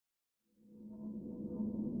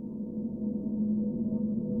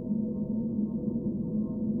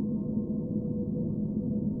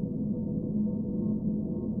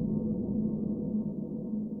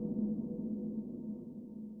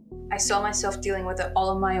saw myself dealing with it all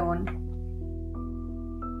on my own.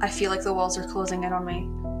 I feel like the walls are closing in on me.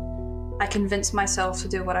 I convince myself to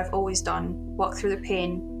do what I've always done, walk through the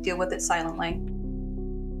pain, deal with it silently.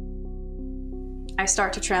 I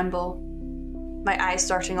start to tremble, my eyes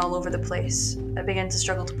darting all over the place. I begin to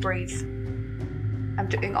struggle to breathe. I'm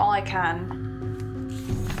doing all I can.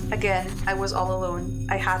 Again, I was all alone.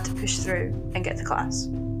 I had to push through and get to class.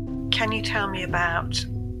 Can you tell me about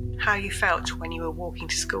how you felt when you were walking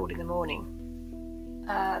to school in the morning?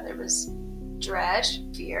 There was dread,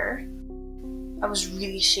 fear. I was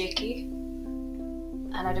really shaky,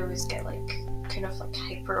 and I'd always get kind of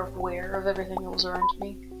hyper aware of everything that was around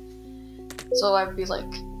me. So I would be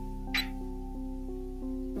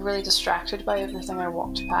really distracted by everything I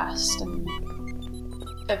walked past and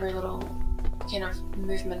every little kind of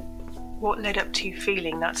movement. What led up to you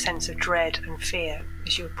feeling that sense of dread and fear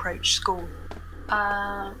as you approached school?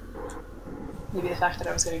 Maybe the fact that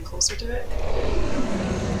I was getting closer to it.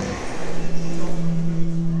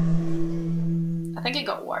 I think it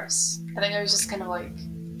got worse. I think I was just kind of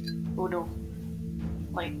oh no.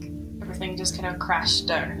 Everything just kind of crashed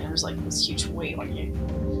down and there was this huge weight on you.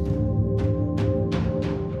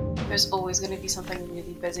 There's always going to be something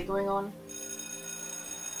really busy going on.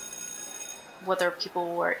 Whether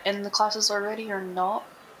people were in the classes already or not,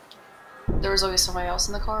 there was always somebody else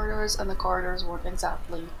in the corridors, and the corridors weren't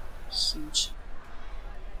exactly huge.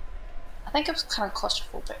 I think I was kind of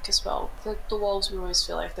claustrophobic as well. The walls would always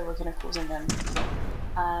feel like they were kind of closing in,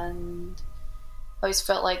 and I always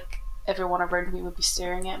felt like everyone around me would be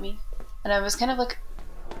staring at me. And I was kind of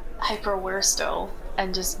hyper aware still,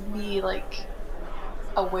 and just be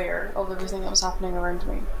aware of everything that was happening around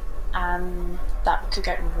me. And that could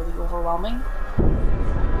get really overwhelming.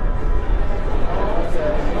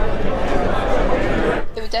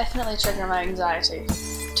 It would definitely trigger my anxiety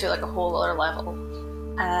to a whole other level,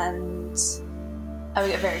 and I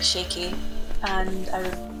would get very shaky, and I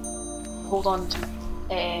would hold on to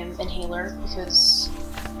inhaler, because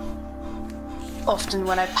often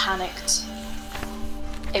when I panicked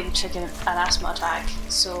it would trigger an asthma attack,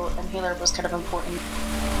 so inhaler was kind of important.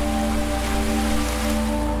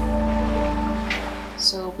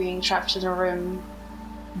 So being trapped in a room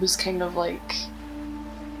was kind of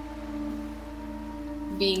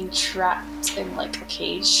being trapped in a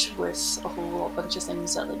cage with a whole bunch of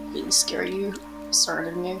things that really scare you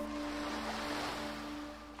surrounding you.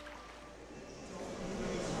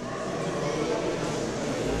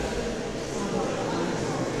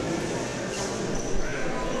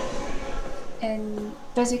 In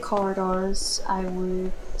busy corridors, I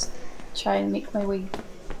would try and make my way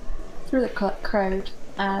through the crowd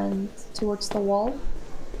and towards the wall,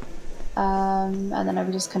 and then I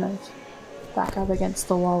would just kind of back up against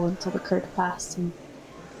the wall until the crowd passed and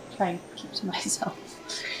try and keep to myself.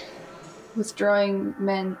 Withdrawing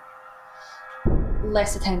meant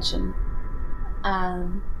less attention,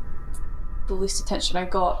 and the least attention I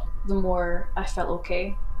got, the more I felt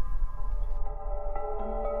okay.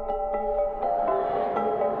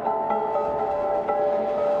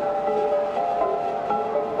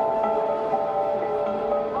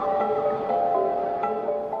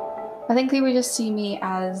 I think they would just see me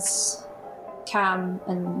as calm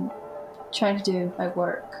and trying to do my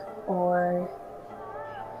work or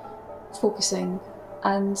focusing,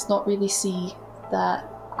 and not really see that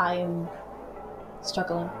I am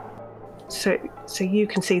struggling. So you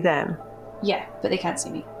can see them? Yeah, but they can't see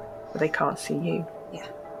me. But they can't see you? Yeah.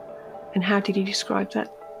 And how did you describe that?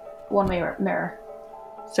 One-way mirror.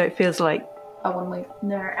 So it feels like... A one-way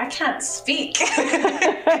mirror. I can't speak!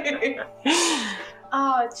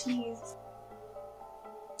 Oh, jeez.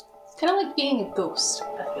 It's kind of like being a ghost,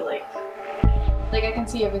 I feel like. I can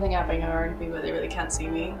see everything happening around me, but they really can't see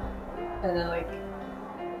me. And then,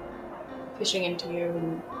 pushing into you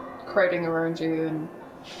and crowding around you and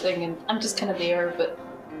thing, and I'm just kind of there, but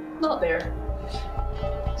not there.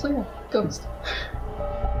 So yeah, ghost.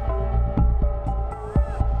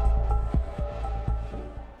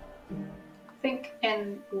 I think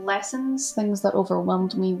in lessons, things that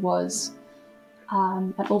overwhelmed me was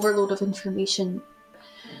an overload of information.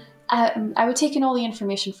 I would take in all the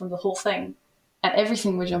information from the whole thing, and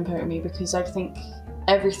everything would jump out at me because I think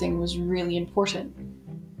everything was really important,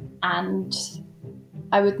 and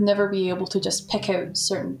I would never be able to just pick out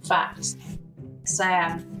certain facts. So I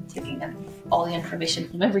am taking in all the information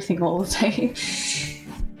from everything all the time.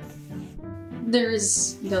 There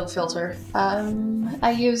is no filter.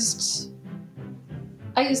 I used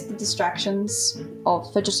the distractions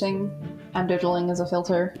of fidgeting and doodling as a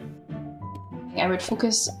filter. I would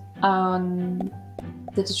focus on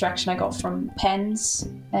the distraction I got from pens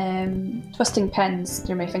twisting pens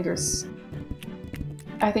through my fingers.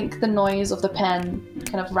 I think the noise of the pen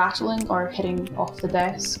kind of rattling or hitting off the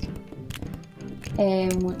desk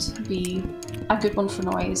would be a good one for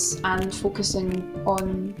noise, and focusing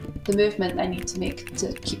on the movement I need to make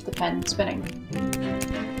to keep the pen spinning.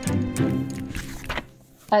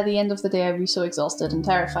 At the end of the day, I'd be so exhausted and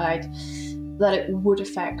terrified that it would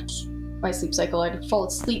affect my sleep cycle. I'd fall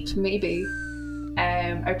asleep maybe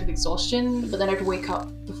out of exhaustion, but then I'd wake up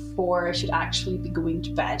before I should actually be going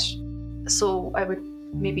to bed. So I would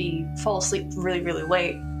maybe fall asleep really, really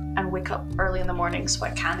late and wake up early in the morning so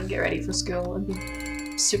I can get ready for school and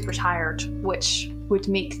be super tired, which would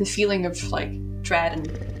make the feeling of like dread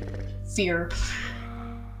and fear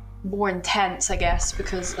more intense, I guess,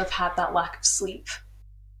 because I've had that lack of sleep.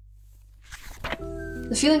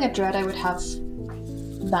 The feeling of dread I would have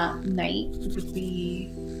that night would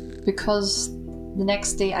be because the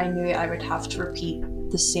next day I knew I would have to repeat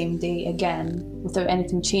the same day again without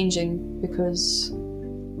anything changing, because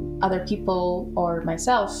other people or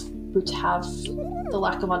myself would have the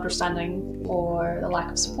lack of understanding or the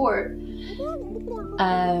lack of support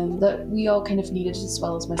that we all kind of needed, as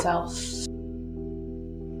well as myself.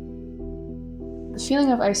 The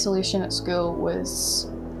feeling of isolation at school was,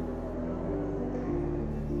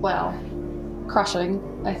 well, crushing,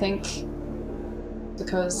 I think,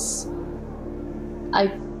 because I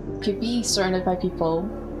could be surrounded by people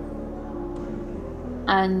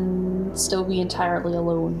and still be entirely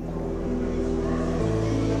alone.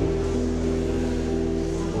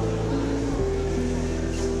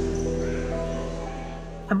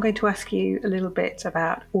 I'm going to ask you a little bit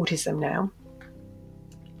about autism now.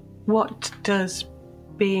 What does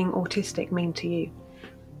being autistic mean to you?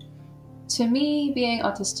 To me, being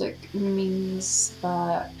autistic means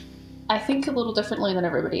that I think a little differently than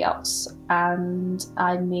everybody else, and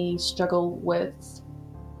I may struggle with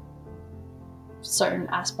certain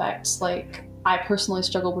aspects. Like, I personally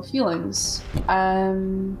struggle with feelings,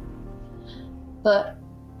 but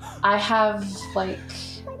I have like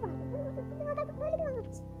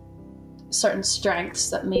certain strengths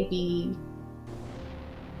that may be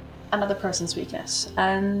another person's weakness,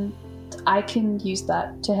 and I can use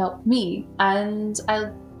that to help me. And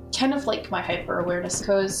I kind of like my hyper awareness,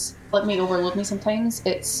 because let me overload me sometimes.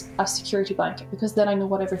 It's a security blanket, because then I know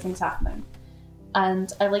what everything's happening,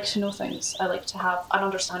 and I like to know things. I like to have an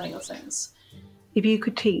understanding of things. If you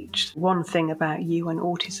could teach one thing about you and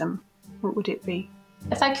autism, what would it be?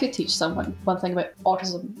 If I could teach someone one thing about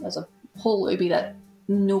autism as a whole, it would be that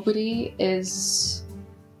nobody is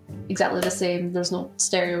exactly the same. There's no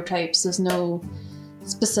stereotypes, there's no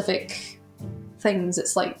specific things.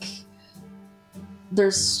 It's like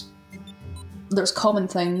there's common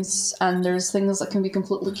things, and there's things that can be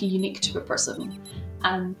completely unique to a person,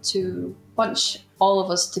 and to bunch all of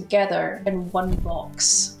us together in one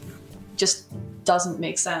box just doesn't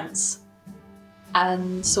make sense.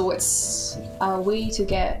 And so it's a way to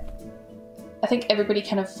get, I think, everybody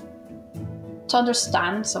kind of, to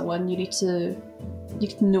understand someone, you need to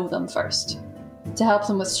know them first. To help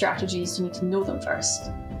them with strategies, you need to know them first.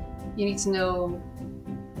 You need to know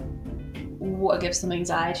what gives them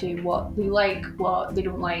anxiety, what they like, what they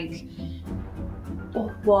don't like,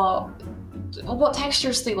 what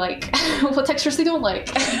textures they like, what textures they don't like,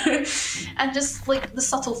 and just like the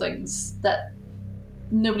subtle things that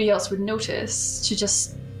nobody else would notice, to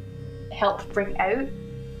just help bring out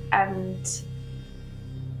and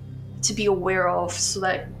to be aware of, so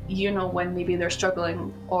that you know when maybe they're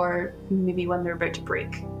struggling or maybe when they're about to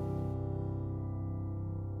break.